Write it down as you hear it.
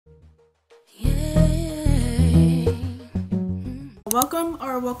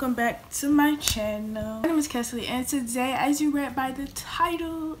Welcome back to my channel. My name is Kesley, and today, as you read by the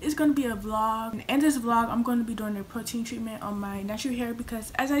title, it's going to be a vlog. In this vlog, I'm going to be doing a protein treatment on my natural hair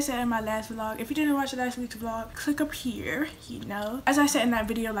because, as I said in my last vlog, if you didn't watch last week's vlog, click up here, As I said in that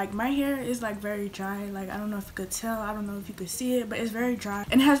video, like, my hair is like very dry. Like, I don't know if you could tell, I don't know if you could see it, but it's very dry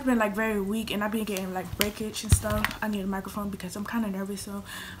and it has been like very weak, and I've been getting like breakage and stuff. I need a microphone because I'm kind of nervous, so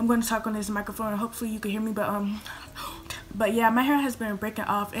I'm going to talk on this microphone and hopefully you can hear me. But yeah, my hair has been breaking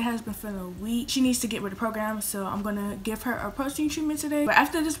off. It has been feeling weak. She needs to get with the program, so I'm gonna give her a protein treatment today. But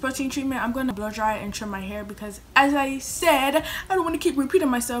after this protein treatment, I'm gonna blow dry and trim my hair because, as I said, I don't want to keep repeating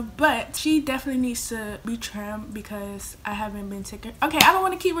myself, but she definitely needs to be trimmed because I haven't been taking. Okay, I don't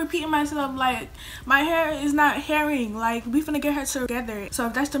want to keep repeating myself. Like, my hair is not hairing. Like, we finna get her together. So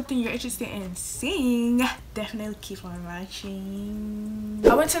if that's something you're interested in seeing, definitely keep on watching.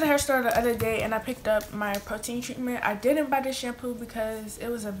 I went to the hair store the other day and I picked up my protein treatment. I didn't buy the shampoo because it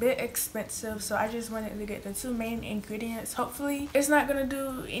was a bit expensive, so I just wanted to get the two main ingredients. Hopefully it's not gonna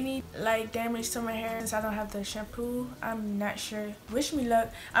do any like damage to my hair since I don't have the shampoo. I'm not sure. Wish me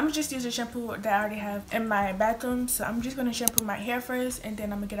luck. I'm just using shampoo that I already have in my bathroom, so I'm just gonna shampoo my hair first, and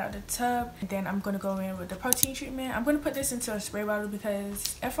then I'm gonna get out the tub, and then I'm gonna go in with the protein treatment. I'm gonna put this into a spray bottle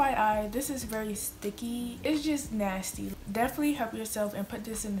because, FYI, this is very sticky. It's just nasty. Definitely help yourself and put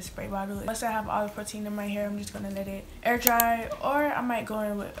this in the spray bottle. Once I have all the protein in my hair, I'm just gonna let it air dry, or I might go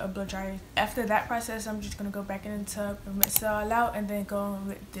in with a blow dryer. After that process, I'm just gonna go back in the tub and rinse it all out, and then go in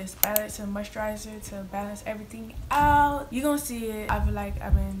with this balance and moisturizer to balance everything out. You're gonna see it. I've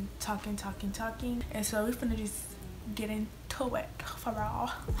been talking, and so we're gonna just get into it for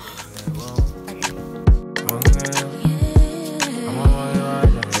all.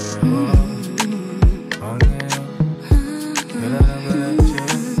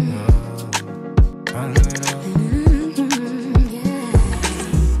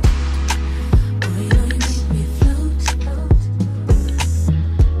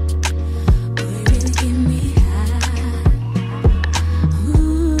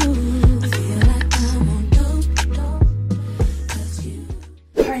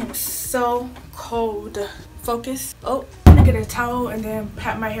 So cold. Focus. Oh, I'm gonna get a towel and then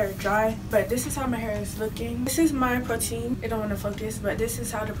pat my hair dry. But this is how my hair is looking. This is my protein. I don't want to focus, but this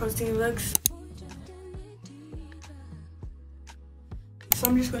is how the protein looks. So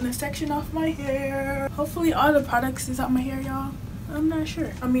I'm just gonna section off my hair. Hopefully all the products is out my hair, y'all. I'm not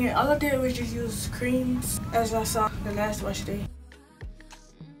sure. I mean, all I did was just use creams, as I saw the last wash day.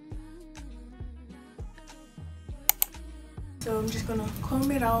 So I'm just gonna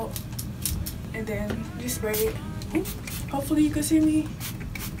comb it out and then just spray it. Ooh, hopefully you can see me.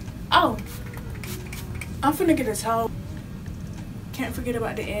 Oh, I'm finna get a towel. Can't forget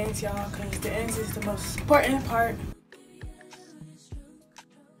about the ends, y'all, because the ends is the most important part.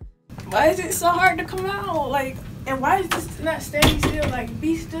 Why is it so hard to come out? Like, and why is this not standing still? Like,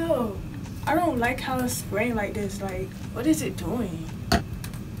 be still. I don't like how it's spraying like this. Like, what is it doing?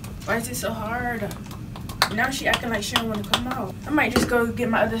 Why is it so hard? Now she acting like she don't want to come out. I might just go get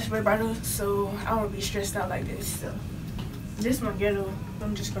my other spray bottle so I won't be stressed out like this. So this one ghetto.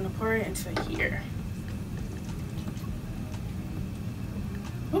 I'm just gonna pour it into here.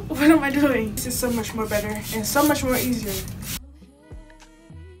 What am I doing? This is so much more better and so much more easier.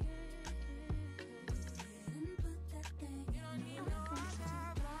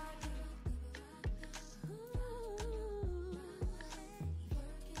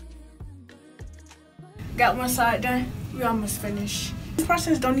 Got one side done. We almost finished. This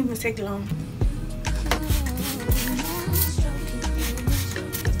process don't even take long.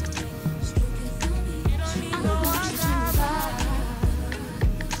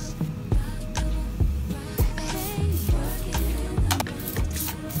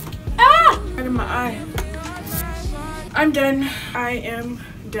 Ah! Right in my eye. I'm done. I am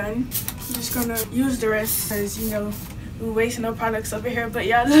done. I'm just gonna use the rest because, you know, we waste no products over here. But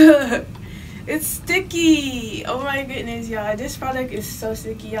y'all, look. It's sticky. Oh my goodness, y'all. This product is so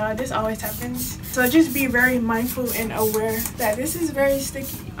sticky, y'all. This always happens. So just be very mindful and aware that this is very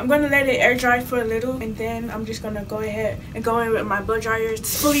sticky. I'm going to let it air dry for a little, and then I'm just going to go ahead and go in with my blow dryer to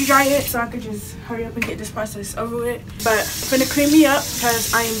fully dry it so I could just hurry up and get this process over with. But I'm going to clean me up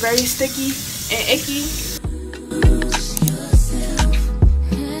because I am very sticky and icky.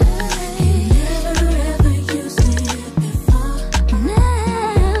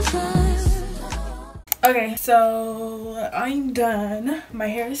 Okay, so I'm done. My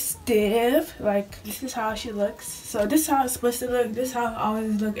hair is stiff. Like, this is how she looks. So this is how it's supposed to look. This is how I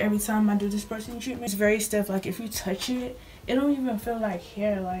always look every time I do this protein treatment. It's very stiff. Like, if you touch it, it don't even feel like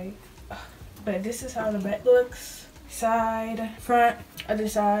hair. Like, but this is how the back looks. side, front, other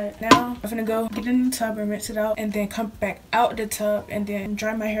side. Now I'm gonna go get in the tub and rinse it out, and then come back out the tub and then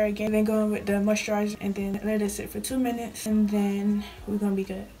dry my hair again, and then go in with the moisturizer and then let it sit for 2 minutes, and then we're gonna be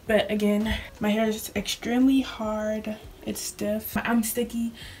good. But again, my hair is extremely hard. It's stiff. I'm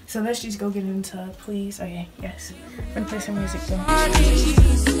sticky. So let's just go get in the tub, please. Okay, yes. I'm gonna play some music though.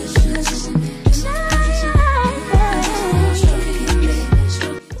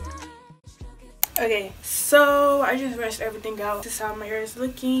 Okay, so I just rinsed everything out. This is how my hair is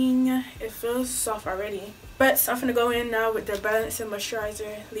looking. It feels soft already. But I'm gonna go in now with the balancing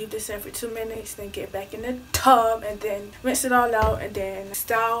moisturizer, leave this in for 2 minutes, then get back in the tub and then rinse it all out and then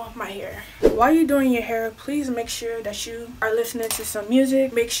style my hair. While you're doing your hair, please make sure that you are listening to some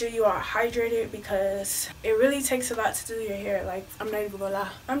music. Make sure you are hydrated because it really takes a lot to do your hair. Like, I'm not even gonna lie.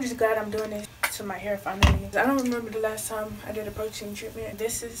 I'm just glad I'm doing this to my hair finally. I don't remember the last time I did a protein treatment.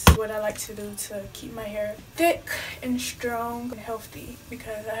 This is what I like to do to keep my hair thick and strong and healthy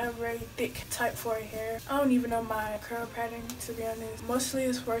because I have very thick type 4 hair. I don't even know my curl pattern, to be honest. Mostly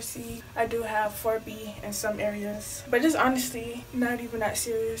it's 4C. I do have 4B in some areas, but it's honestly not even that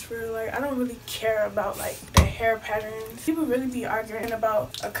serious for real. Like, I don't really care about like the hair patterns. People really be arguing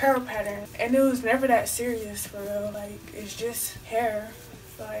about a curl pattern and it was never that serious for real. Like, it's just hair.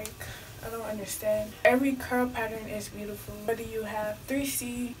 Like, I don't understand. Every curl pattern is beautiful. Whether you have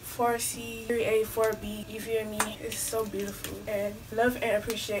 3C, 4C, 3A, 4B, you feel me? It's so beautiful. And love and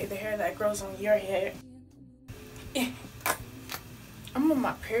appreciate the hair that grows on your head. I'm on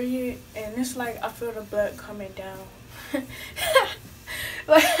my period and it's like I feel the blood coming down.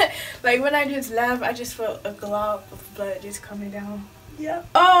 like when I just laugh, I just felt a glob of blood just coming down. Yeah.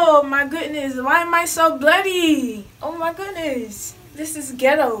 Oh my goodness, why am I so bloody? Oh my goodness. This is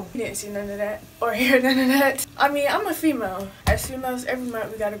ghetto. You didn't see none of that or hear none of that. I mean, I'm a female. As females, every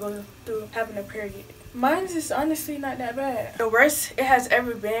month we gotta go through having a period. Mine's is honestly not that bad. The worst it has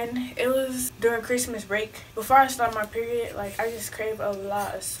ever been, it was during Christmas break. Before I started my period, like, I just crave a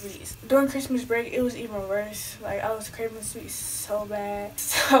lot of sweets. During Christmas break, it was even worse. Like, I was craving sweets so bad.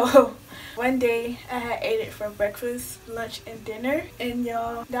 So one day I had ate it for breakfast, lunch, and dinner, and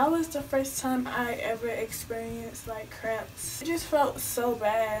y'all, that was the first time I ever experienced like cramps. It just felt so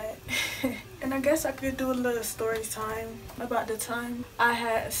bad. And I guess I could do a little story time about the time I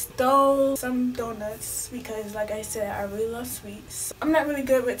had stole some donuts because, like I said, I really love sweets. I'm not really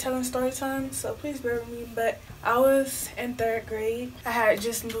good with telling story time, so please bear with me, but I was in 3rd grade. I had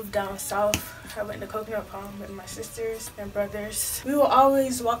just moved down south. I went to Coconut Palm with my sisters and brothers. We would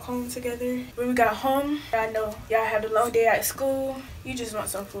always walk home together. When we got home, I know y'all had a long day at school. You just want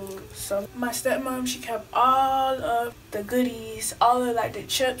some food. So my stepmom, she kept all of the goodies, all of like the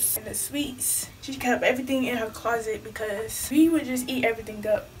chips and the sweets. She kept everything in her closet because we would just eat everything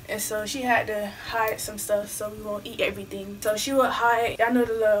up. And so she had to hide some stuff so we won't eat everything. So she would hide, y'all know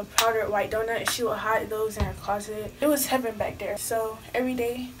the little powdered white donut, she would hide those in her closet. It was heaven back there. So every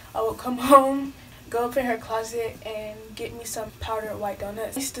day I would come home, go up in her closet and get me some powdered white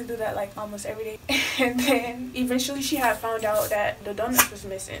donuts. I used to do that like almost every day. And then eventually she had found out that the donuts was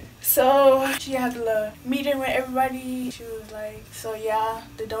missing. So she had a meeting with everybody. She was like, so yeah,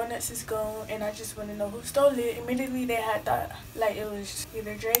 the donuts is gone and I just want to know who stole it. Immediately they had thought like it was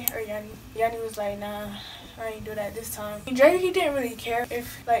either Dre or Yanni. Yanni was like, nah, I ain't do that this time. Dre, he didn't really care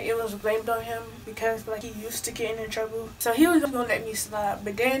if like it was blamed on him because like he used to getting in trouble. So he was gonna let me slide.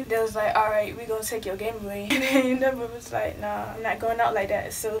 But then they was like, alright, we gonna take your game away. And then Never was like, nah, I'm not going out like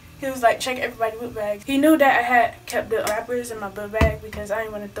that. So he was like, check everybody's book bag. He knew that I had kept the wrappers in my book bag because I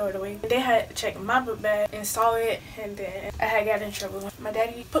didn't want to throw it away. They had checked my book bag and saw it, and then I had got in trouble. My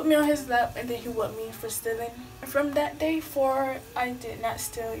daddy put me on his lap and then he whooped me for stealing. From that day forward, I did not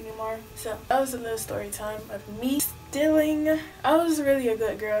steal anymore. So that was a little story time of me stealing. I was really a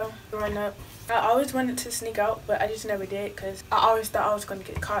good girl growing up. I always wanted to sneak out, but I just never did because I always thought I was going to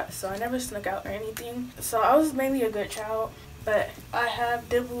get caught, so I never snuck out or anything. So I was mainly a good child, but I have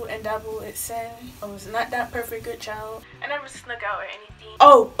dibble and dabble at sin. I was not that perfect good child. I never snuck out or anything.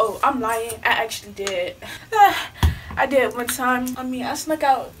 Oh, I'm lying. I actually did. I did one time. I mean, I snuck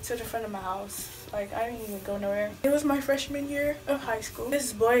out to the front of my house. Like, I didn't even go nowhere. It was my freshman year of high school.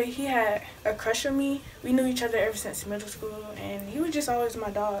 This boy, he had a crush on me. We knew each other ever since middle school, and he was just always my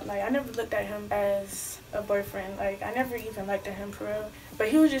dog. Like, I never looked at him as a boyfriend. Like, I never even liked him for real. But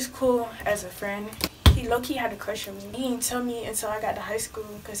he was just cool as a friend. He low-key had a crush on me. He didn't tell me until I got to high school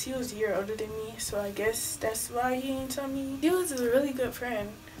because he was a year older than me, so I guess that's why he didn't tell me. He was a really good friend.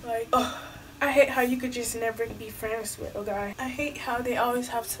 Like, oh, I hate how you could just never be friends with a guy. I hate how they always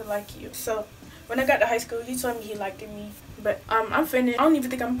have to like you. So When I got to high school, he told me he liked me. But I'm finished. I don't even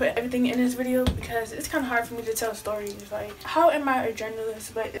think I'm gonna put everything in this video because it's kind of hard for me to tell stories. Like, how am I a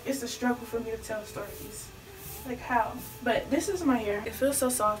journalist? But it's a struggle for me to tell stories. Like, how? But this is my hair. It feels so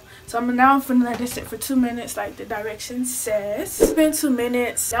soft. So now I'm finna let this sit for 2 minutes like the directions says. It's been 2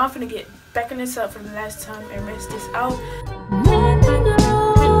 minutes. Now I'm finna get back in this up from the last time and rinse this out.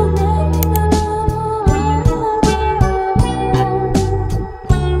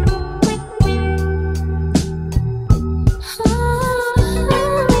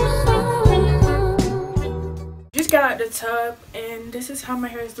 Got out the tub and this is how my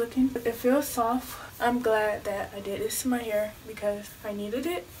hair is looking. It feels soft. I'm glad that I did this to my hair because I needed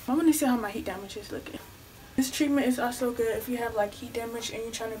it. I want to see how my heat damage is looking. This treatment is also good if you have like heat damage and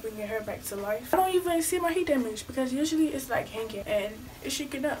you're trying to bring your hair back to life. I don't even see my heat damage because usually it's like hanging and it's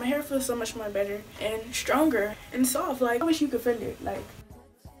shaking up. My hair feels so much more better and stronger and soft. Like, I wish you could feel it. Like,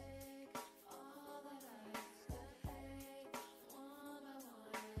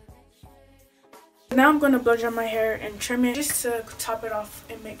 now I'm going to blow dry my hair and trim it just to top it off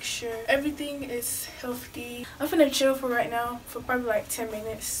and make sure everything is healthy. I'm finna chill for right now for probably like 10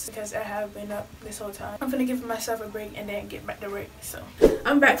 minutes because I have been up this whole time. I'm finna give myself a break and then get back to work. So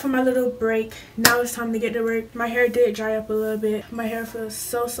I'm back from my little break. Now it's time to get to work. My hair did dry up a little bit. My hair feels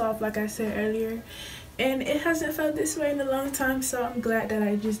so soft like I said earlier. And it hasn't felt this way in a long time, so I'm glad that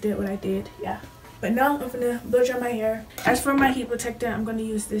I just did what I did. Yeah. But now I'm gonna blow dry my hair. As for my heat protector, I'm gonna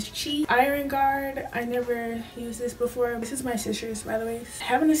use this cheap iron guard. I never used this before. This is my sister's, by the way.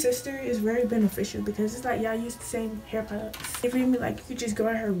 Having a sister is very beneficial because it's like y'all use the same hair products. If you mean, like, you could just go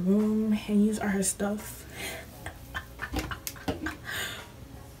in her room and use all her stuff.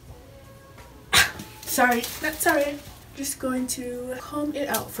 Sorry, not sorry. Just going to comb it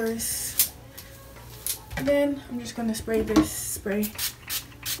out first. And then I'm just gonna spray this spray.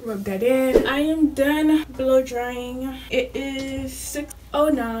 Rub that in. I am done blow drying. It is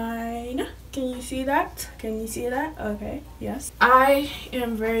 6:09. Can you see that? Can you see that? Okay, yes. I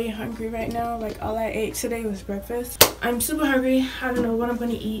am very hungry right now. Like, all I ate today was breakfast. I'm super hungry. I don't know what I'm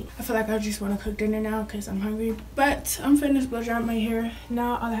gonna eat. I feel like I just want to cook dinner now because I'm hungry. But I'm finished blow drying my hair.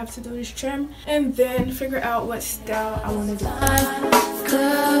 Now all I have to do is trim and then figure out what style I want to do.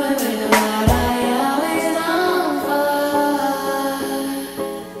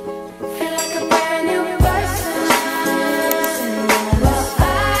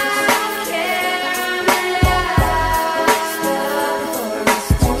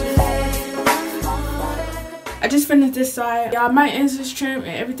 I just finished this side. Y'all, my ends is trimmed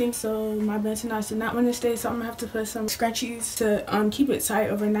and everything, so my bantu knots do not want to stay, so I'm gonna have to put some scrunchies to keep it tight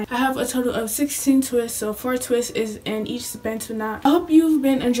overnight. I have a total of 16 twists, so 4 twists is in each bantu knot. I hope you've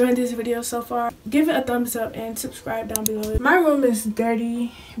been enjoying this video so far. Give it a thumbs up and subscribe down below. My room is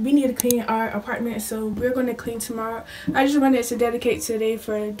dirty. We need to clean our apartment, so we're going to clean tomorrow. I just wanted to dedicate today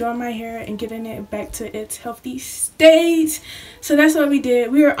for doing my hair and getting it back to its healthy state. So that's what we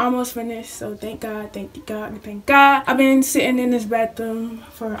did. We were almost finished, so thank God, thank God, thank God. I've been sitting in this bathroom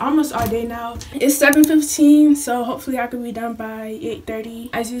for almost all day now. It's 7:15, so hopefully I can be done by 8:30.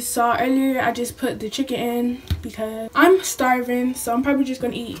 As you saw earlier, I just put the chicken in because I'm starving, so I'm probably just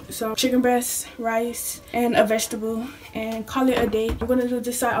gonna eat some chicken breast, rice, and a vegetable and call it a day. I'm gonna do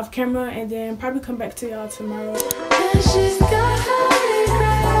this side off camera and then probably come back to y'all tomorrow.